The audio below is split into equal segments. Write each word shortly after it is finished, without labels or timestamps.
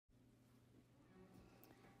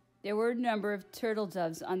There were a number of turtle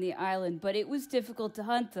doves on the island, but it was difficult to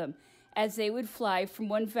hunt them, as they would fly from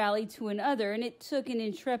one valley to another, and it took an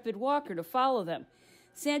intrepid walker to follow them.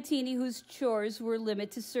 Santini, whose chores were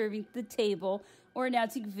limited to serving the table or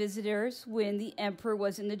announcing visitors when the emperor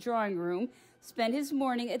was in the drawing room, spent his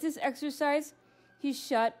morning at this exercise. He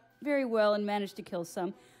shot very well and managed to kill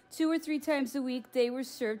some. 2 or 3 times a week they were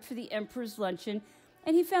served for the emperor's luncheon,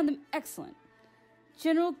 and he found them excellent.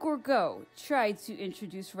 General Gourgaud tried to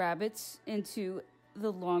introduce rabbits into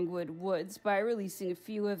the Longwood woods by releasing a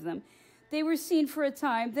few of them. They were seen for a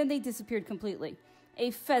time, then they disappeared completely.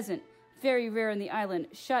 A pheasant, very rare on the island,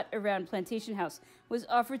 shot around Plantation House, was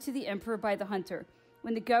offered to the emperor by the hunter.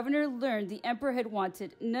 When the governor learned the emperor had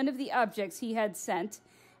wanted none of the objects he had sent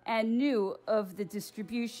and knew of the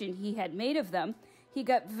distribution he had made of them, he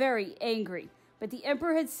got very angry. But the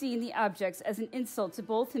emperor had seen the objects as an insult to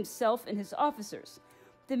both himself and his officers.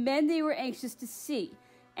 The men they were anxious to see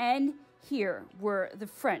and hear were the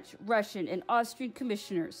French, Russian, and Austrian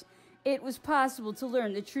commissioners. It was possible to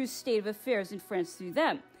learn the true state of affairs in France through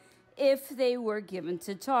them, if they were given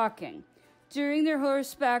to talking. During their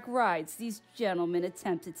horseback rides, these gentlemen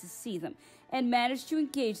attempted to see them and managed to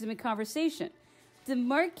engage them in conversation. The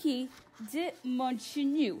Marquis de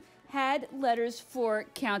Montchenu had letters for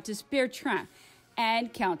Countess Bertrand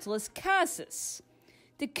and Countess Cassis.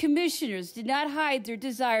 The commissioners did not hide their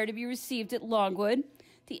desire to be received at Longwood.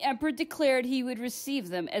 The emperor declared he would receive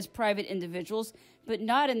them as private individuals, but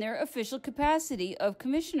not in their official capacity of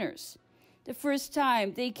commissioners. The first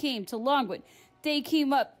time they came to Longwood, they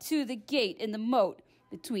came up to the gate in the moat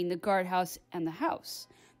between the guardhouse and the house.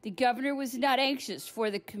 The governor was not anxious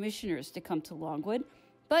for the commissioners to come to Longwood,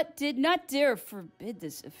 but did not dare forbid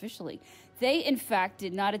this officially. They, in fact,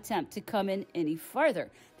 did not attempt to come in any farther.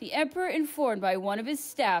 The emperor, informed by one of his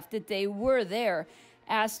staff that they were there,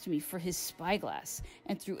 asked me for his spyglass,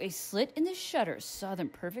 and through a slit in the shutters saw them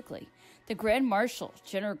perfectly. The Grand Marshal,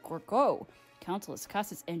 General Gourgaud, Countess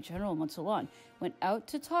Cassis, and General Montholon went out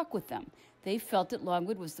to talk with them. They felt that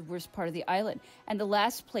Longwood was the worst part of the island and the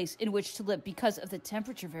last place in which to live because of the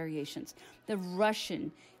temperature variations. The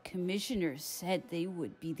Russian commissioners said they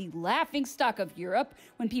would be the laughingstock of Europe.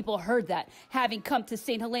 When people heard that, having come to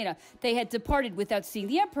St. Helena, they had departed without seeing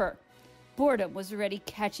the emperor. Boredom was already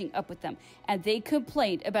catching up with them, and they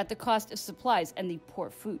complained about the cost of supplies and the poor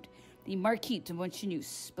food. The Marquis de Montchenu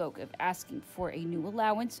spoke of asking for a new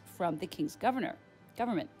allowance from the king's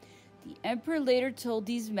government. The emperor later told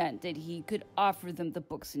these men that he could offer them the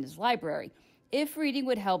books in his library if reading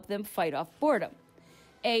would help them fight off boredom.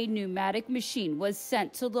 A pneumatic machine was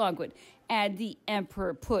sent to Longwood, and the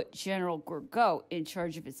emperor put General Gourgaud in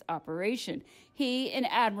charge of its operation. He and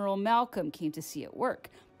Admiral Malcolm came to see it work.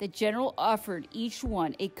 The general offered each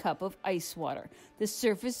one a cup of ice water, the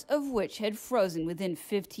surface of which had frozen within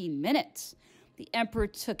 15 minutes. The emperor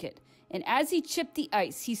took it, and as he chipped the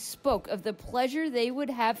ice, he spoke of the pleasure they would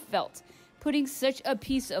have felt putting such a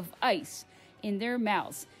piece of ice in their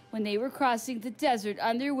mouths when they were crossing the desert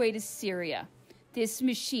on their way to Syria. This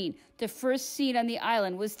machine, the first seen on the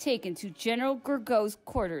island, was taken to General Gourgaud's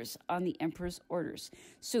quarters on the emperor's orders,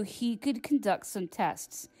 so he could conduct some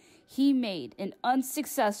tests. He made an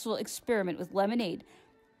unsuccessful experiment with lemonade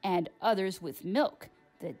and others with milk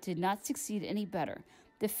that did not succeed any better.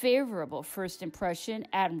 The favorable first impression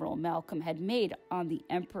Admiral Malcolm had made on the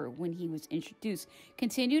emperor when he was introduced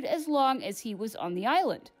continued as long as he was on the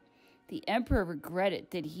island. The emperor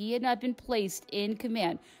regretted that he had not been placed in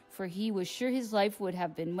command, for he was sure his life would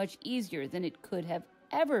have been much easier than it could have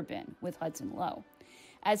ever been with Hudson Lowe.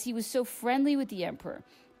 As he was so friendly with the emperor,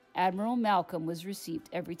 Admiral Malcolm was received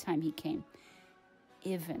every time he came,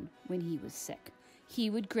 even when he was sick. He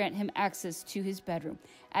would grant him access to his bedroom.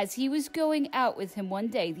 As he was going out with him one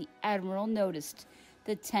day, the admiral noticed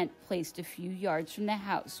the tent placed a few yards from the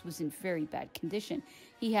house was in very bad condition.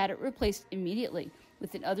 He had it replaced immediately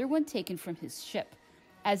with another one taken from his ship.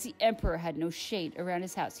 As the emperor had no shade around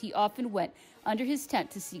his house, he often went under his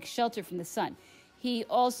tent to seek shelter from the sun. He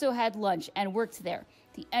also had lunch and worked there.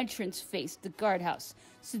 The entrance faced the guardhouse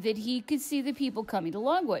so that he could see the people coming to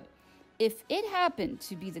Longwood. If it happened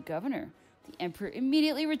to be the governor, the emperor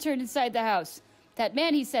immediately returned inside the house. "That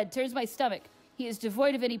man," he said, "turns my stomach. He is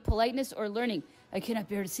devoid of any politeness or learning. I cannot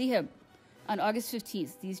bear to see him." On August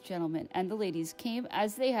 15th, these gentlemen and the ladies came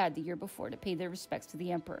as they had the year before to pay their respects to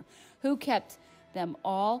the emperor, who kept them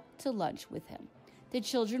all to lunch with him. The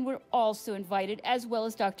children were also invited, as well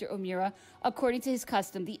as Dr. O'Meara. According to his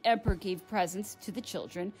custom, the emperor gave presents to the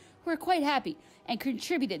children, who were quite happy and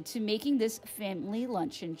contributed to making this family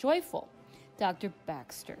luncheon joyful. Dr.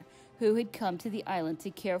 Baxter, who had come to the island to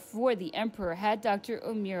care for the emperor, had Dr.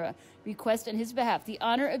 O'Meara request on his behalf the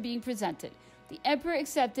honor of being presented. The emperor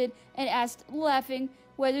accepted and asked, laughing,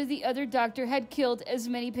 whether the other doctor had killed as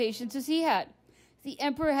many patients as he had. The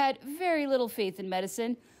emperor had very little faith in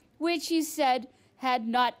medicine, which he said had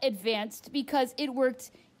not advanced because it worked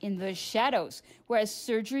in the shadows, whereas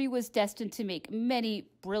surgery was destined to make many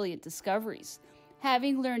brilliant discoveries.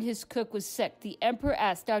 Having learned his cook was sick, the emperor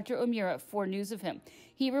asked Dr. O'Meara for news of him.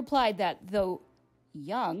 He replied that, though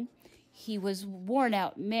young, he was a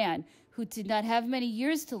worn-out man who did not have many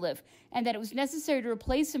years to live, and that it was necessary to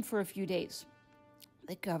replace him for a few days.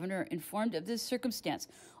 The governor, informed of this circumstance,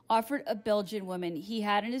 offered a Belgian woman he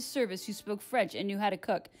had in his service who spoke French and knew how to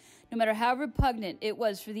cook. No matter how repugnant it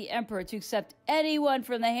was for the emperor to accept anyone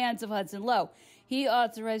from the hands of Hudson Lowe, he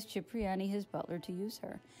authorized Cipriani, his butler, to use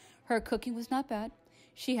her. Her cooking was not bad.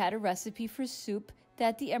 She had a recipe for soup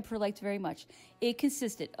that the emperor liked very much. It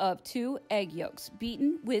consisted of 2 egg yolks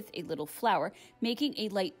beaten with a little flour, making a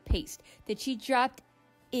light paste that she dropped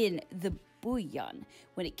in the bouillon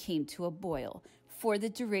when it came to a boil. For the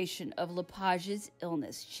duration of Lepage's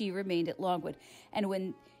illness, she remained at Longwood, and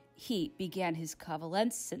when he began his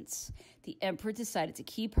convalescence, the emperor decided to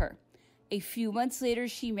keep her. A few months later,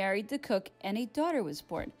 she married the cook, and a daughter was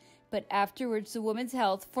born. But afterwards, the woman's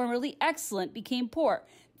health, formerly excellent, became poor.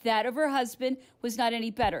 That of her husband was not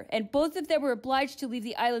any better, and both of them were obliged to leave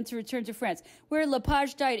the island to return to France, where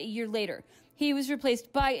Lepage died a year later. He was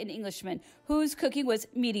replaced by an Englishman whose cooking was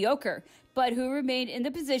mediocre, but who remained in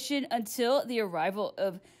the position until the arrival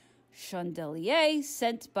of Chandelier,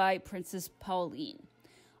 sent by Princess Pauline.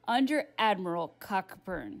 Under Admiral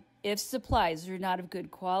Cockburn, if supplies were not of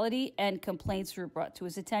good quality and complaints were brought to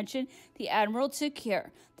his attention, the admiral took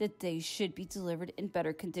care that they should be delivered in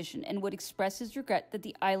better condition and would express his regret that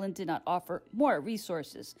the island did not offer more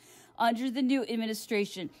resources. Under the new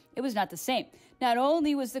administration, it was not the same. Not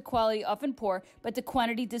only was the quality often poor, but the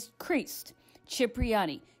quantity decreased.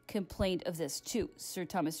 Cipriani complained of this to Sir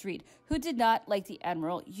Thomas Reed, who did not, like the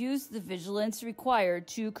admiral, use the vigilance required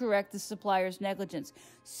to correct the supplier's negligence,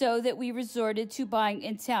 so that we resorted to buying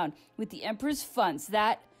in town with the emperor's funds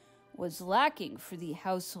that was lacking for the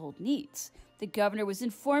household needs. The governor was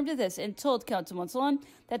informed of this and told Count de Montsalon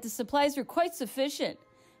that the supplies were quite sufficient,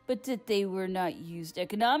 but that they were not used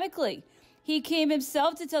economically. He came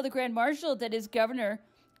himself to tell the Grand Marshal that his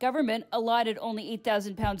government allotted only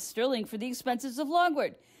 8,000 pounds sterling for the expenses of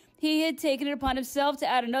Longwood. He had taken it upon himself to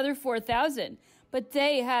add another 4,000, but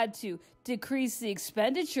they had to decrease the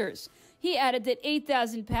expenditures. He added that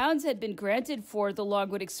 8,000 pounds had been granted for the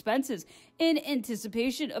Longwood expenses in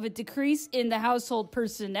anticipation of a decrease in the household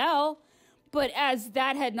personnel, but as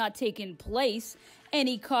that had not taken place,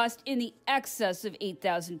 any cost in the excess of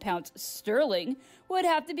 8,000 pounds sterling would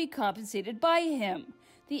have to be compensated by him.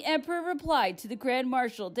 The emperor replied to the Grand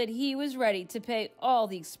Marshal that he was ready to pay all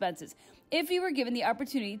the expenses if he were given the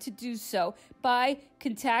opportunity to do so by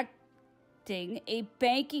contacting a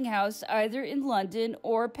banking house either in London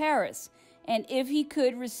or Paris, and if he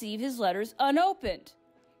could receive his letters unopened.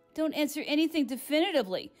 Don't answer anything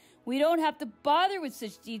definitively. We don't have to bother with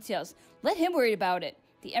such details. Let him worry about it,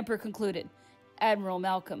 the emperor concluded. Admiral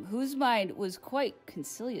Malcolm, whose mind was quite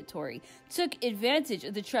conciliatory, took advantage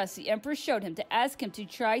of the trust the emperor showed him to ask him to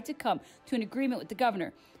try to come to an agreement with the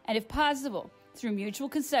governor, and if possible, through mutual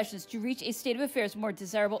concessions, to reach a state of affairs more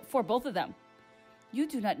desirable for both of them. You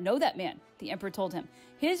do not know that man, the emperor told him.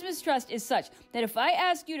 His mistrust is such that if I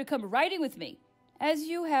ask you to come riding with me, as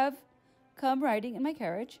you have come riding in my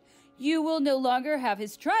carriage, you will no longer have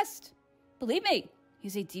his trust. Believe me,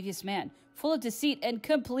 he's a devious man, full of deceit and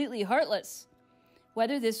completely heartless.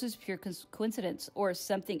 Whether this was pure coincidence or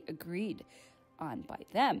something agreed on by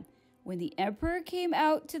them, when the emperor came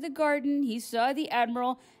out to the garden, he saw the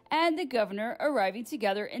admiral and the governor arriving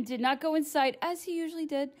together and did not go inside as he usually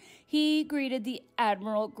did. He greeted the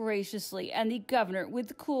admiral graciously and the governor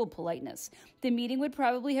with cool politeness. The meeting would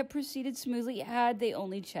probably have proceeded smoothly had they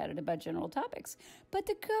only chatted about general topics. But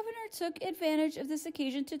the governor took advantage of this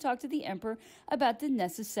occasion to talk to the emperor about the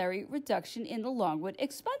necessary reduction in the Longwood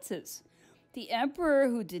expenses. The emperor,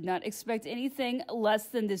 who did not expect anything less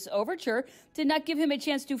than this overture, did not give him a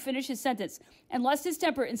chance to finish his sentence, and lost his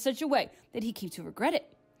temper in such a way that he came to regret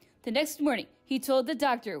it. The next morning, he told the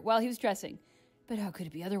doctor while he was dressing, but how could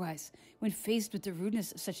it be otherwise, when faced with the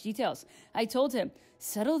rudeness of such details? I told him,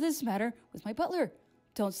 settle this matter with my butler.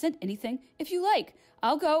 Don't send anything if you like.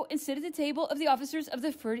 I'll go and sit at the table of the officers of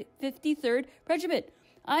the 53rd Regiment.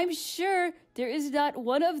 I'm sure there is not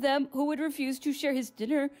one of them who would refuse to share his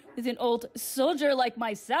dinner with an old soldier like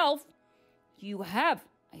myself. You have,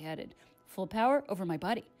 I added, full power over my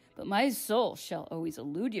body, but my soul shall always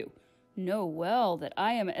elude you. Know well that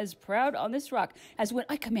I am as proud on this rock as when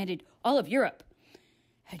I commanded all of Europe.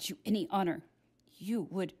 Had you any honor, you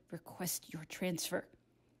would request your transfer."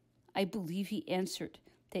 I believe he answered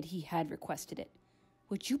that he had requested it.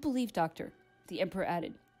 "Would you believe, Doctor," the emperor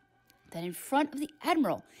added, "that in front of the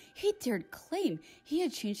admiral he dared claim he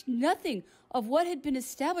had changed nothing of what had been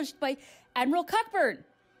established by Admiral Cockburn?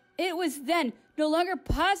 It was then no longer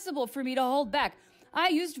possible for me to hold back. I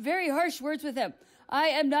used very harsh words with him. I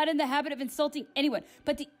am not in the habit of insulting anyone,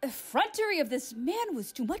 but the effrontery of this man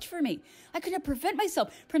was too much for me. I could not prevent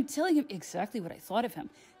myself from telling him exactly what I thought of him.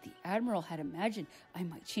 The admiral had imagined I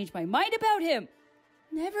might change my mind about him.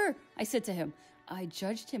 Never, I said to him. I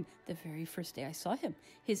judged him the very first day I saw him.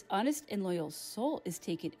 His honest and loyal soul is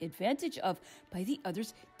taken advantage of by the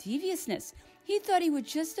other's deviousness. He thought he would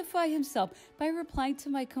justify himself by replying to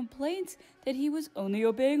my complaints that he was only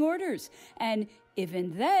obeying orders, and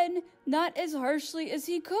even then, not as harshly as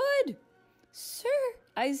he could. Sir,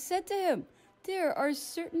 I said to him, there are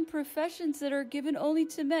certain professions that are given only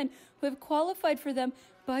to men who have qualified for them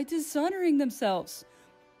by dishonoring themselves.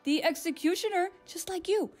 The executioner, just like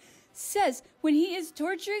you, says when he is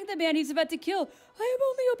torturing the man he's about to kill, I am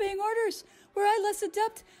only obeying orders. Were I less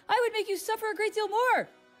adept, I would make you suffer a great deal more.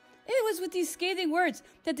 It was with these scathing words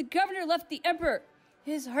that the governor left the emperor.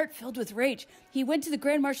 His heart filled with rage. He went to the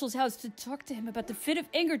Grand Marshal's house to talk to him about the fit of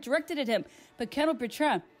anger directed at him, but Colonel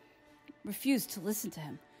Bertrand refused to listen to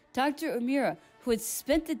him. Dr. O'Meara, who had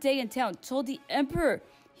spent the day in town, told the emperor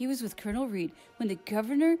he was with Colonel Reed when the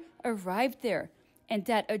governor arrived there, and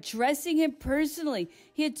that, addressing him personally,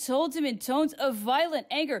 he had told him in tones of violent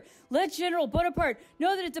anger, let General Bonaparte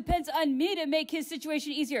know that it depends on me to make his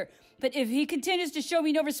situation easier. But if he continues to show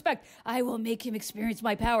me no respect, I will make him experience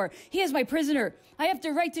my power. He is my prisoner. I have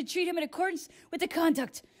the right to treat him in accordance with his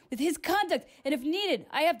conduct, and if needed,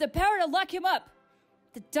 I have the power to lock him up.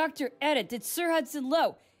 The doctor added that Sir Hudson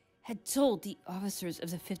Lowe had told the officers of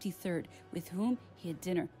the 53rd with whom he had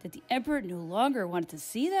dinner that the emperor no longer wanted to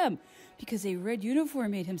see them because a red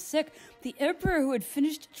uniform made him sick. The emperor, who had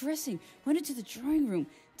finished dressing, went into the drawing room,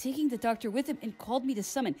 taking the doctor with him, and called me to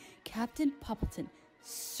summon Captain Poppleton.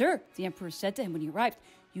 Sir, the emperor said to him when he arrived,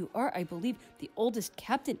 you are, I believe, the oldest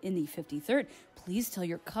captain in the 53rd. Please tell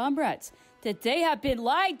your comrades that they have been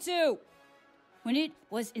lied to. When it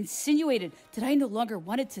was insinuated that I no longer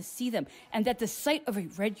wanted to see them and that the sight of a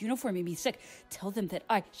red uniform made me sick, tell them that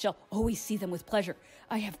I shall always see them with pleasure.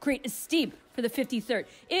 I have great esteem for the 53rd.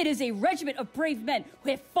 It is a regiment of brave men who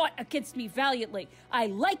have fought against me valiantly. I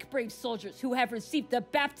like brave soldiers who have received the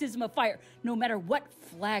baptism of fire, no matter what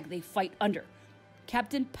flag they fight under.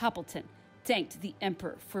 Captain Poppleton thanked the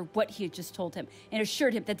emperor for what he had just told him and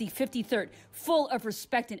assured him that the 53rd, full of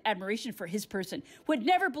respect and admiration for his person, would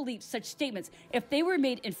never believe such statements if they were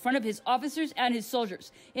made in front of his officers and his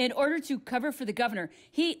soldiers. In order to cover for the governor,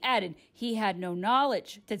 he added he had no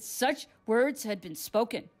knowledge that such words had been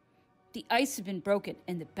spoken. The ice had been broken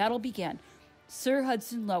and the battle began. Sir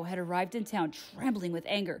Hudson Lowe had arrived in town trembling with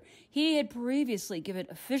anger. He had previously given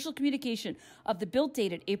official communication of the bill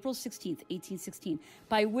dated April 16, 1816,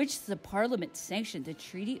 by which the Parliament sanctioned the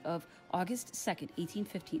Treaty of August 2nd,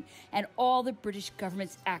 1815, and all the British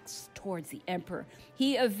government's acts towards the emperor.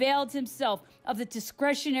 He availed himself of the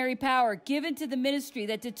discretionary power given to the ministry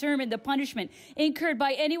that determined the punishment incurred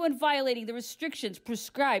by anyone violating the restrictions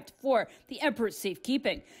prescribed for the emperor's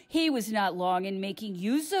safekeeping. He was not long in making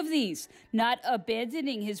use of these. Not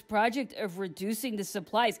abandoning his project of reducing the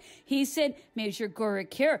supplies, he sent Major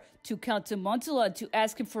Goricaire to Count de Montholon to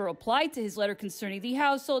ask him for a reply to his letter concerning the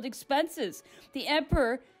household expenses. The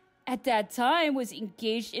emperor at that time was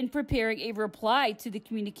engaged in preparing a reply to the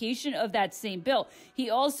communication of that same bill.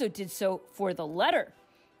 He also did so for the letter.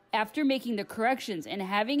 After making the corrections and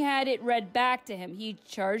having had it read back to him, he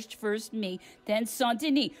charged first me, then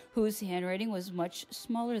Saint-Denis, whose handwriting was much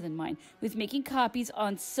smaller than mine, with making copies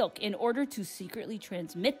on silk in order to secretly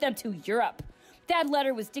transmit them to Europe. That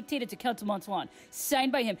letter was dictated to Count de Montholon,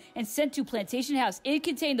 signed by him, and sent to Plantation House. It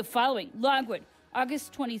contained the following: Longwood,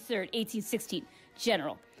 August 23rd, 1816.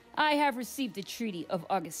 General, I have received the Treaty of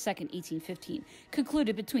August 2nd, 1815,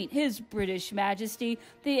 concluded between His British Majesty,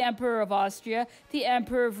 the Emperor of Austria, the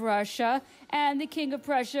Emperor of Russia, and the King of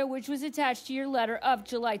Prussia, which was attached to your letter of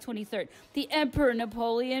July 23rd. The Emperor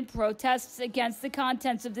Napoleon protests against the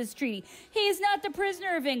contents of this treaty. He is not the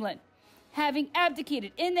prisoner of England, having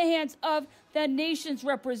abdicated in the hands of the nation's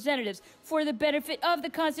representatives for the benefit of the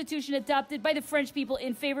Constitution adopted by the French people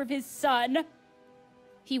in favor of his son.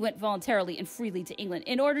 He went voluntarily and freely to England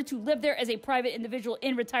in order to live there as a private individual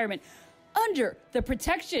in retirement under the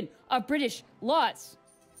protection of British laws.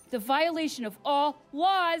 The violation of all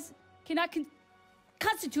laws cannot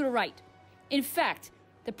constitute a right. In fact,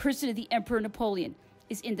 the person of the Emperor Napoleon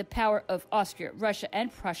is in the power of Austria, Russia,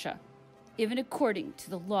 and Prussia, even according to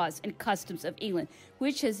the laws and customs of England,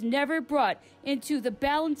 which has never brought into the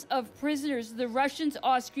balance of prisoners the Russians,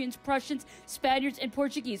 Austrians, Prussians, Spaniards, and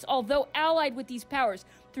Portuguese, although allied with these powers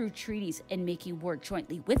through treaties and making war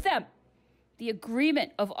jointly with them. The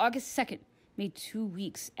agreement of August 2nd, made 2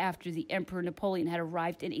 weeks after the Emperor Napoleon had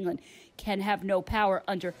arrived in England, can have no power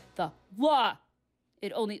under the law.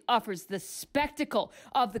 It only offers the spectacle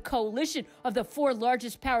of the coalition of the 4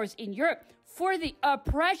 largest powers in Europe for the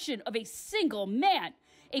oppression of a single man,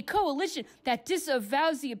 a coalition that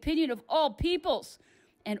disavows the opinion of all peoples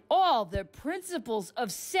and all the principles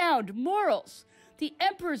of sound morals. The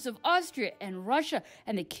emperors of Austria and Russia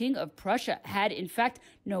and the King of Prussia had, in fact,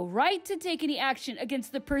 no right to take any action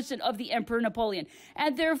against the person of the Emperor Napoleon,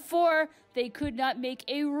 and therefore they could not make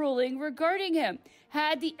a ruling regarding him.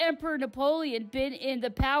 Had the Emperor Napoleon been in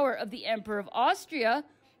the power of the Emperor of Austria,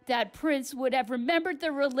 that prince would have remembered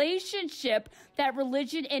the relationship that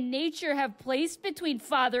religion and nature have placed between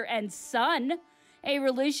father and son, a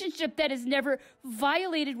relationship that is never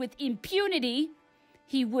violated with impunity.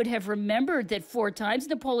 He would have remembered that 4 times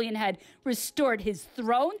Napoleon had restored his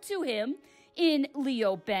throne to him, in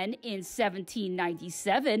Leoben in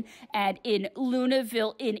 1797 and in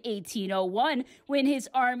Luneville in 1801 when his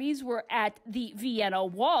armies were at the Vienna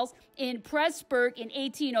walls, in Pressburg in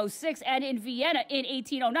 1806 and in Vienna in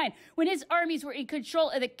 1809 when his armies were in control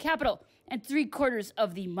of the capital and 3/4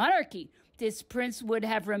 of the monarchy. This prince would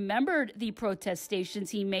have remembered the protestations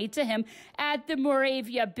he made to him at the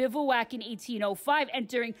Moravia bivouac in 1805 and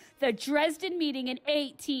during the Dresden meeting in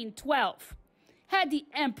 1812. Had the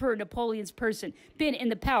Emperor Napoleon's person been in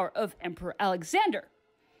the power of Emperor Alexander,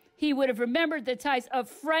 he would have remembered the ties of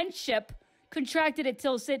friendship contracted at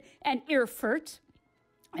Tilsit and Erfurt,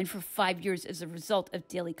 and for 5 years as a result of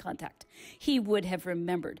daily contact. He would have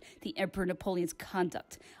remembered the Emperor Napoleon's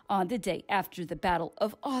conduct on the day after the Battle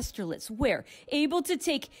of Austerlitz, where, able to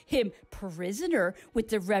take him prisoner with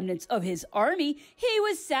the remnants of his army, he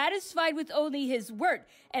was satisfied with only his word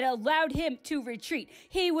and allowed him to retreat.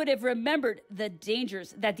 He would have remembered the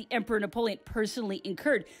dangers that the Emperor Napoleon personally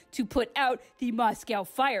incurred to put out the Moscow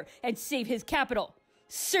fire and save his capital.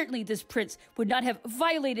 Certainly this prince would not have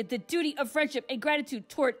violated the duty of friendship and gratitude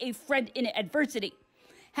toward a friend in adversity.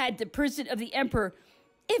 Had the person of the emperor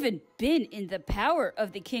even been in the power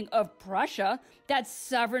of the King of Prussia, that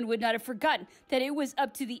sovereign would not have forgotten that it was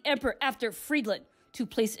up to the emperor after Friedland to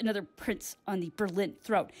place another prince on the Berlin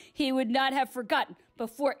throne. He would not have forgotten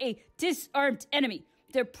before a disarmed enemy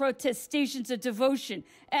the protestations of devotion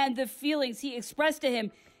and the feelings he expressed to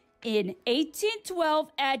him in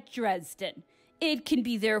 1812 at Dresden. It can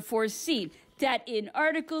be therefore seen that in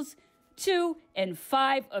Articles 2 and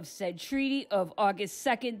 5 of said Treaty of August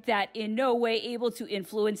 2nd, that in no way able to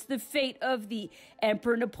influence the fate of the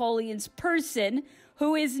Emperor Napoleon's person,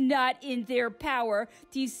 who is not in their power,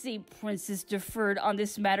 these same princes deferred on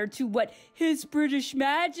this matter to what His British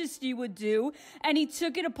Majesty would do, and he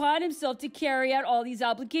took it upon himself to carry out all these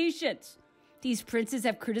obligations. These princes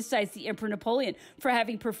have criticized the Emperor Napoleon for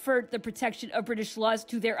having preferred the protection of British laws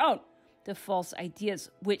to their own. The false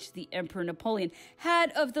ideas which the Emperor Napoleon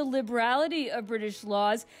had of the liberality of British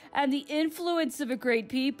laws and the influence of a great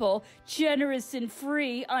people, generous and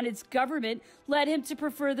free on its government, led him to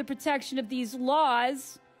prefer the protection of these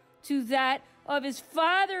laws to that of his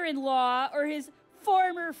father-in-law or his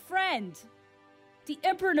former friend. The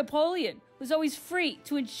Emperor Napoleon was always free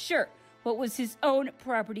to ensure what was his own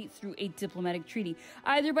property through a diplomatic treaty,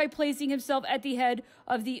 either by placing himself at the head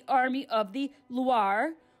of the army of the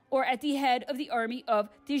Loire, or at the head of the army of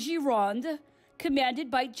the Gironde,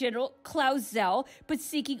 commanded by General Clausel, but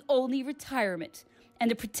seeking only retirement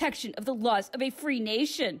and the protection of the laws of a free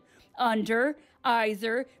nation. Under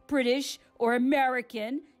either British or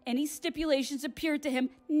American, any stipulations appeared to him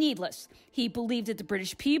needless. He believed that the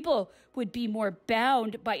British people would be more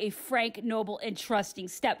bound by a frank, noble, and trusting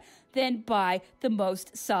step than by the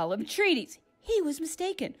most solemn treaties. He was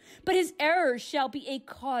mistaken, but his error shall be a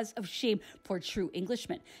cause of shame for true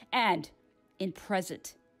Englishmen, and in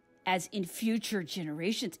present, as in future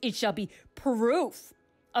generations, it shall be proof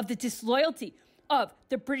of the disloyalty of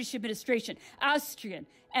the British administration. Austrian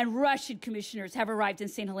and Russian commissioners have arrived in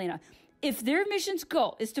St. Helena. If their mission's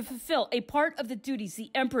goal is to fulfill a part of the duties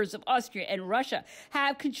the emperors of Austria and Russia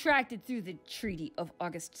have contracted through the Treaty of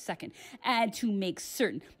August 2nd, and to make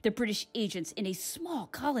certain the British agents in a small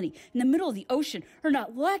colony in the middle of the ocean are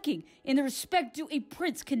not lacking in the respect due a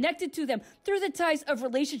prince connected to them through the ties of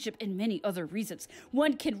relationship and many other reasons,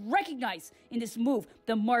 one can recognize in this move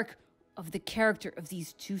the mark of the character of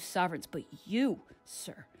these two sovereigns, but you,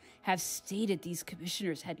 sir, have stated these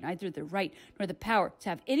commissioners had neither the right nor the power to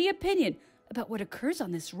have any opinion about what occurs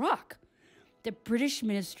on this rock. The British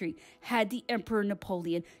ministry had the Emperor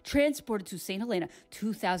Napoleon transported to St. Helena,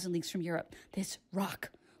 2,000 leagues from Europe. This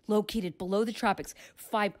rock, located below the tropics,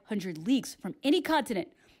 500 leagues from any continent,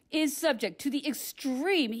 is subject to the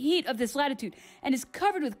extreme heat of this latitude and is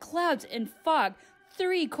covered with clouds and fog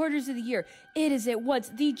 3/4 of the year. It is at once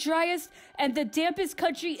the driest and the dampest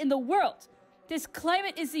country in the world. This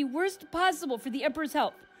climate is the worst possible for the emperor's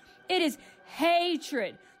health. It is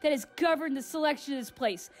hatred that has governed the selection of this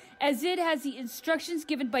place, as it has the instructions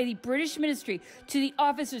given by the British ministry to the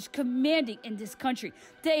officers commanding in this country.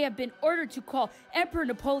 They have been ordered to call Emperor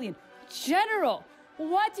Napoleon General,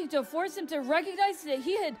 wanting to force him to recognize that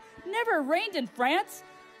he had never reigned in France.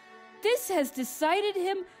 This has decided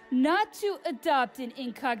him not to adopt an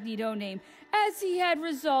incognito name, as he had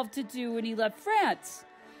resolved to do when he left France.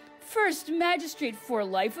 First magistrate for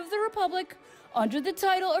life of the Republic, under the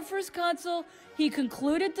title of First Consul, he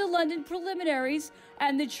concluded the London preliminaries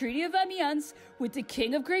and the Treaty of Amiens with the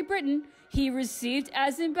King of Great Britain. He received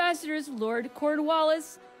as ambassadors Lord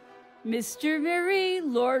Cornwallis, Mr. Marie,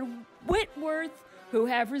 Lord Whitworth, who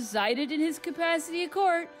have resided in his capacity at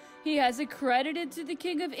court. He has accredited to the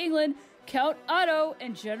King of England Count Otto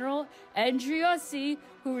and General Andreossi,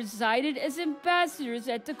 who resided as ambassadors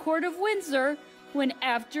at the court of Windsor, when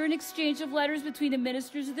after an exchange of letters between the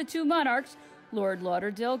ministers of the two monarchs, Lord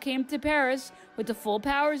Lauderdale came to Paris with the full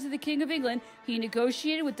powers of the King of England. He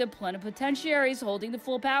negotiated with the plenipotentiaries holding the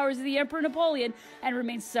full powers of the Emperor Napoleon and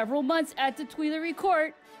remained several months at the Tuileries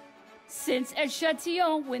court. Since at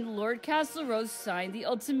Châtillon, when Lord Castlereagh signed the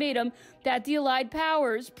ultimatum that the Allied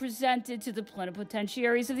powers presented to the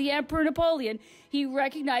plenipotentiaries of the Emperor Napoleon, he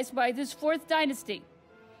recognized by this fourth dynasty.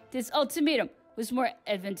 This ultimatum was more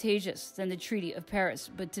advantageous than the Treaty of Paris,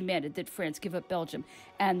 but demanded that France give up Belgium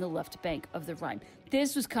and the left bank of the Rhine.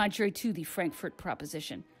 This was contrary to the Frankfurt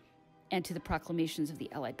Proposition and to the proclamations of the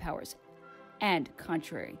Allied powers, and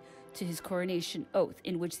contrary to his coronation oath,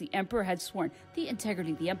 in which the emperor had sworn the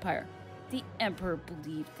integrity of the empire. The emperor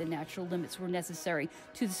believed the natural limits were necessary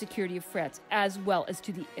to the security of France, as well as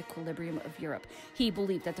to the equilibrium of Europe. He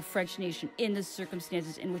believed that the French nation, in the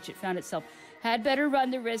circumstances in which it found itself, had better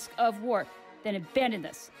run the risk of war than abandon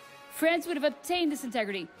this. France would have obtained this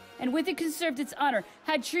integrity, and with it conserved its honor,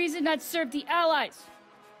 had treason not served the Allies.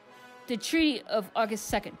 The Treaty of August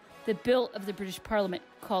 2nd, the bill of the British Parliament,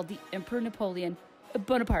 called the Emperor Napoleon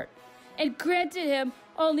Bonaparte, and granted him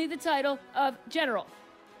only the title of General.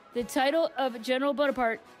 The title of General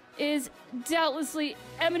Bonaparte is doubtlessly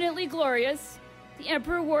eminently glorious. The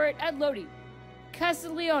Emperor wore it at Lodi,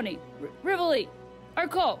 Castiglione, Rivoli,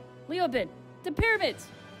 Arcole, Leoben, the Pyramids,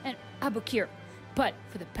 and Aboukir. But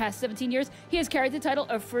for the past 17 years, he has carried the title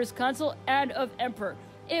of First Consul and of Emperor.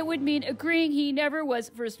 It would mean agreeing he never was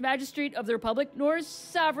First Magistrate of the Republic nor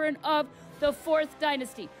Sovereign of the Fourth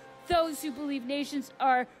Dynasty. Those who believe nations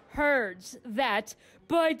are herds that,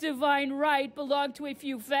 by divine right, belong to a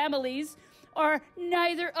few families, are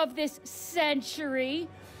neither of this century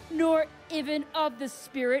nor even of the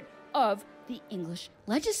spirit of the English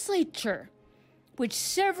legislature, which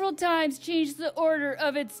several times changed the order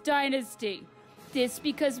of its dynasty. This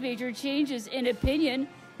because major changes in opinion,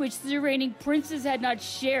 which the reigning princes had not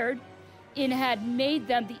shared in, had made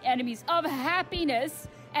them the enemies of happiness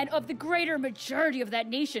and of the greater majority of that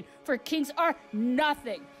nation, for kings are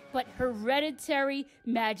nothing but hereditary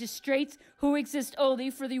magistrates who exist only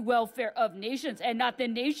for the welfare of nations, and not the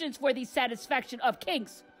nations for the satisfaction of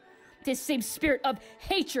kings. This same spirit of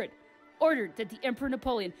hatred ordered that the Emperor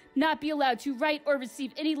Napoleon not be allowed to write or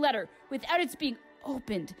receive any letter without its being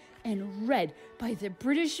opened and read by the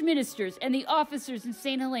British ministers and the officers in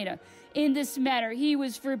St. Helena. In this manner, he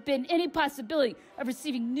was forbidden any possibility of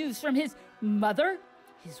receiving news from his mother,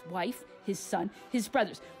 his wife, his son, his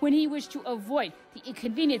brothers, when he wished to avoid the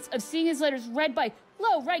inconvenience of seeing his letters read by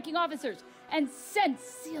low-ranking officers and send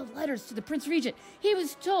sealed letters to the Prince Regent. He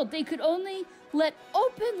was told they could only let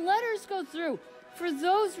open letters go through, for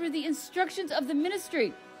those were the instructions of the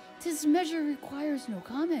ministry. This measure requires no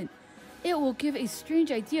comment. It will give a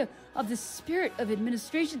strange idea of the spirit of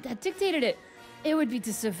administration that dictated it. It would be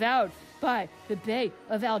disavowed by the Bey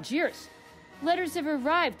of Algiers. Letters have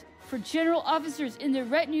arrived for general officers in the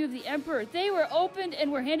retinue of the emperor. They were opened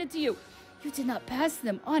and were handed to you. You did not pass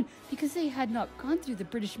them on because they had not gone through the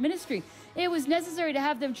British ministry. It was necessary to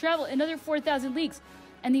have them travel another 4,000 leagues,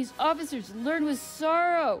 and these officers learned with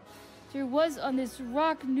sorrow there was on this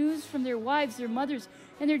rock news from their wives, their mothers,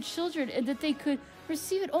 and their children, and that they could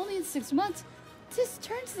receive it only in 6 months. This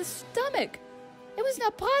turns the stomach. It was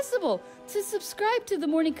not possible to subscribe to the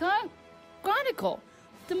Morning Chronicle,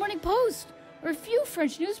 the Morning Post, or a few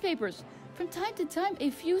French newspapers. From time to time, a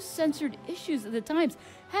few censored issues of the Times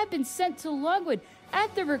have been sent to Longwood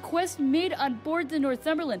at the request made on board the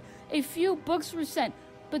Northumberland. A few books were sent,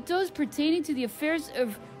 but those pertaining to the affairs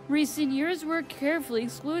of recent years were carefully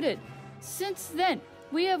excluded. Since then,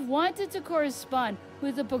 we have wanted to correspond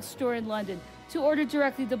with a bookstore in London to order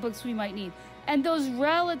directly the books we might need, and those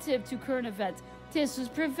relative to current events. This was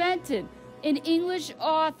prevented. An English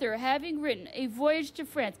author, having written A Voyage to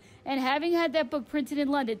France and having had that book printed in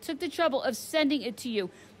London, took the trouble of sending it to you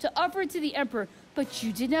to offer it to the emperor, but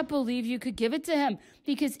you did not believe you could give it to him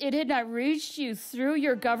because it had not reached you through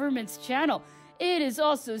your government's channel. It is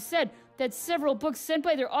also said that several books sent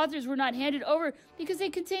by their authors were not handed over because they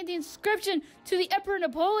contained the inscription to the Emperor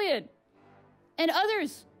Napoleon, and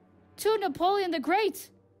others to Napoleon the Great.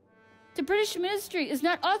 The British ministry is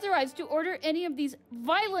not authorized to order any of these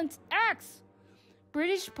violent acts.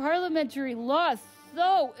 British parliamentary law,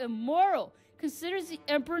 though immoral, considers the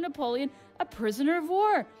Emperor Napoleon a prisoner of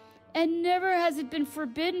war, and never has it been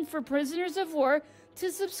forbidden for prisoners of war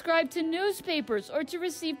to subscribe to newspapers or to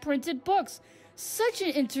receive printed books. Such an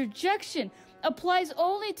interjection applies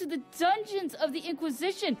only to the dungeons of the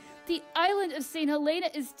Inquisition. The island of St. Helena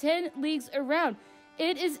is 10 leagues around.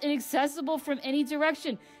 It is inaccessible from any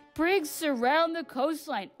direction. Brigs surround the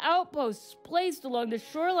coastline. Outposts placed along the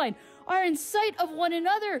shoreline are in sight of one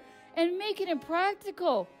another and make it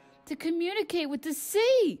impractical to communicate with the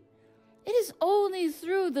sea. It is only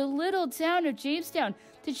through the little town of Jamestown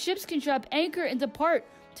that ships can drop anchor and depart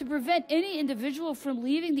to prevent any individual from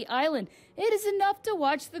leaving the island. It is enough to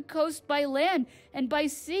watch the coast by land and by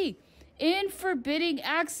sea. In forbidding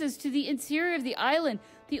access to the interior of the island,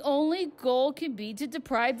 the only goal can be to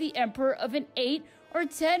deprive the emperor of an 8 or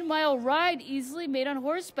 10-mile ride easily made on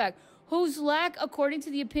horseback, whose lack, according to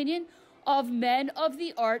the opinion of men of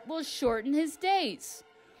the art, will shorten his days.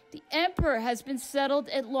 The emperor has been settled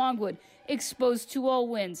at Longwood, exposed to all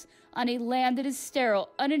winds, on a land that is sterile,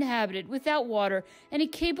 uninhabited, without water, and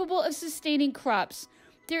incapable of sustaining crops.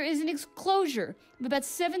 There is an enclosure of about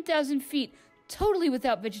 7,000 feet, totally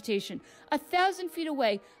without vegetation. 1,000 feet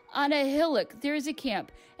away, on a hillock, there is a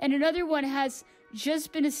camp, and another one has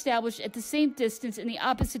just been established at the same distance in the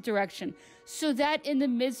opposite direction, so that in the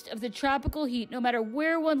midst of the tropical heat, no matter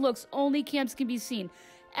where one looks, only camps can be seen.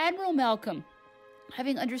 Admiral Malcolm,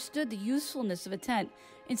 having understood the usefulness of a tent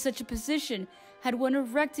in such a position, had one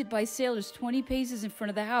erected by sailors 20 paces in front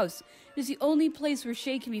of the house. It is the only place where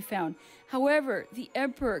shade can be found. However, the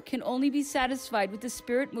emperor can only be satisfied with the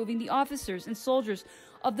spirit moving the officers and soldiers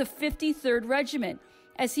of the 53rd Regiment,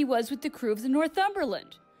 as he was with the crew of the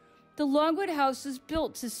Northumberland. The Longwood house was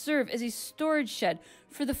built to serve as a storage shed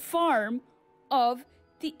for the farm of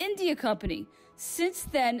the India Company. Since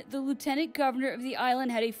then, the lieutenant governor of the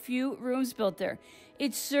island had a few rooms built there.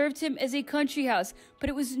 It served him as a country house, but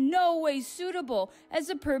it was no way suitable as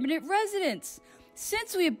a permanent residence.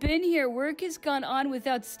 Since we have been here, work has gone on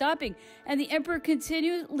without stopping, and the emperor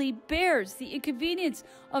continually bears the inconvenience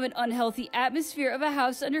of an unhealthy atmosphere of a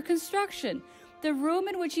house under construction. The room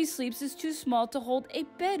in which he sleeps is too small to hold a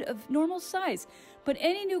bed of normal size, but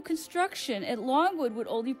any new construction at Longwood would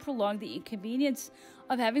only prolong the inconvenience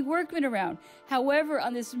of having workmen around. However,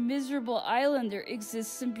 on this miserable island there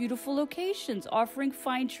exist some beautiful locations offering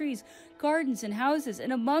fine trees, gardens, and houses,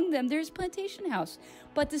 and among them there's Plantation House.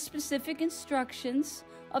 But the specific instructions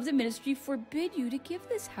of the ministry forbid you to give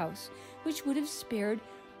this house, which would have spared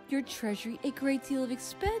your treasury a great deal of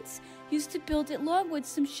expense used to build at Longwood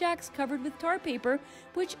some shacks covered with tar paper,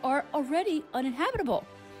 which are already uninhabitable.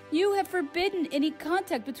 You have forbidden any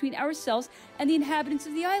contact between ourselves and the inhabitants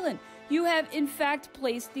of the island. You have, in fact,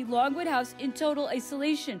 placed the Longwood house in total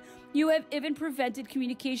isolation. You have even prevented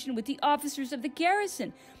communication with the officers of the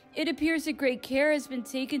garrison. It appears that great care has been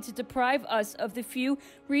taken to deprive us of the few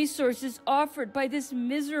resources offered by this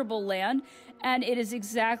miserable land, and it is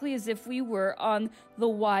exactly as if we were on the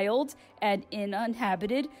wild and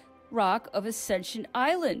uninhabited rock of Ascension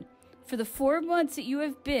Island. For the 4 months that you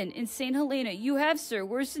have been in St. Helena, you have, sir,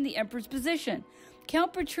 worsened the emperor's position.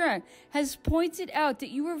 Count Bertrand has pointed out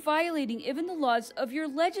that you were violating even the laws of your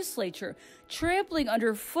legislature, trampling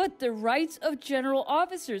underfoot the rights of general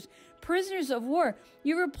officers, prisoners of war.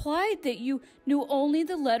 You replied that you knew only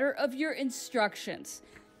the letter of your instructions,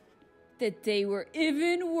 that they were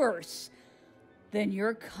even worse than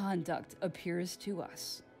your conduct appears to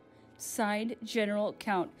us. Signed, General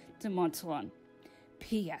Count de Montholon.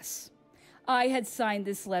 P.S. I had signed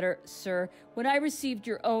this letter, sir, when I received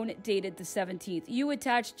your own dated the 17th. You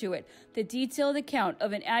attached to it the detailed account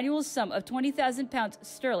of an annual sum of 20,000 pounds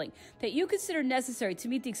sterling that you consider necessary to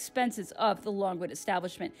meet the expenses of the Longwood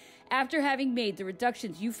establishment. After having made the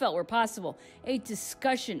reductions you felt were possible, a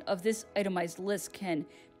discussion of this itemized list can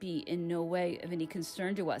be in no way of any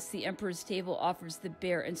concern to us. The Emperor's table offers the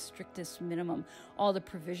bare and strictest minimum. All the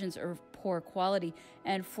provisions are of poor quality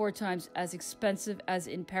and 4 times as expensive as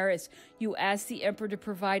in Paris. You asked the Emperor to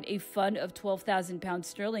provide a fund of 12,000 pounds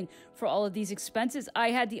sterling for all of these expenses. I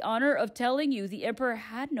had the honor of telling you the Emperor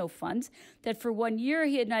had no funds, that for 1 year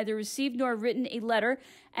he had neither received nor written a letter,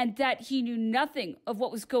 and that he knew nothing of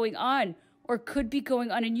what was going on or could be going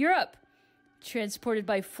on in Europe. Transported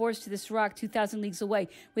by force to this rock 2,000 leagues away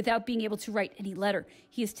without being able to write any letter.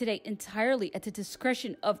 He is today entirely at the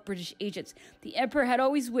discretion of British agents. The Emperor had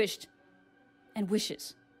always wished and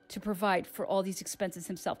wishes to provide for all these expenses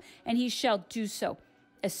himself, and he shall do so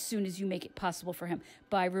as soon as you make it possible for him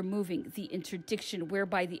by removing the interdiction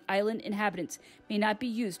whereby the island inhabitants may not be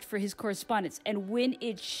used for his correspondence, and when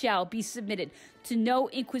it shall be submitted to no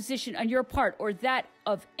inquisition on your part or that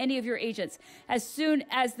of any of your agents, as soon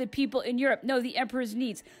as the people in Europe know the Emperor's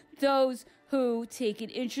needs, those who take an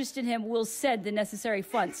interest in him will send the necessary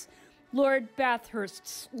funds. Lord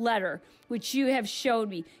Bathurst's letter, which you have shown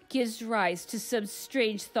me, gives rise to some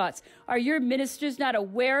strange thoughts. Are your ministers not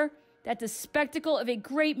aware that the spectacle of a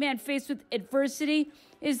great man faced with adversity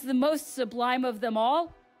is the most sublime of them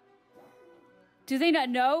all? Do they not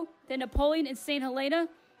know that Napoleon and St. Helena,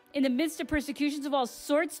 in the midst of persecutions of all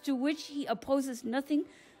sorts to which he opposes nothing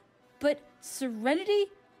but serenity,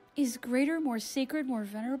 is greater, more sacred, more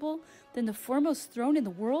venerable than the foremost throne in the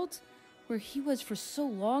world, where he was for so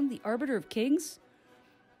long the arbiter of kings?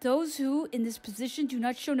 Those who, in this position, do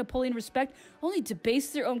not show Napoleon respect only debase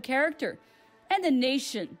their own character and the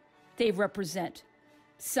nation they represent.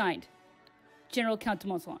 Signed, General Count de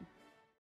Montsalon.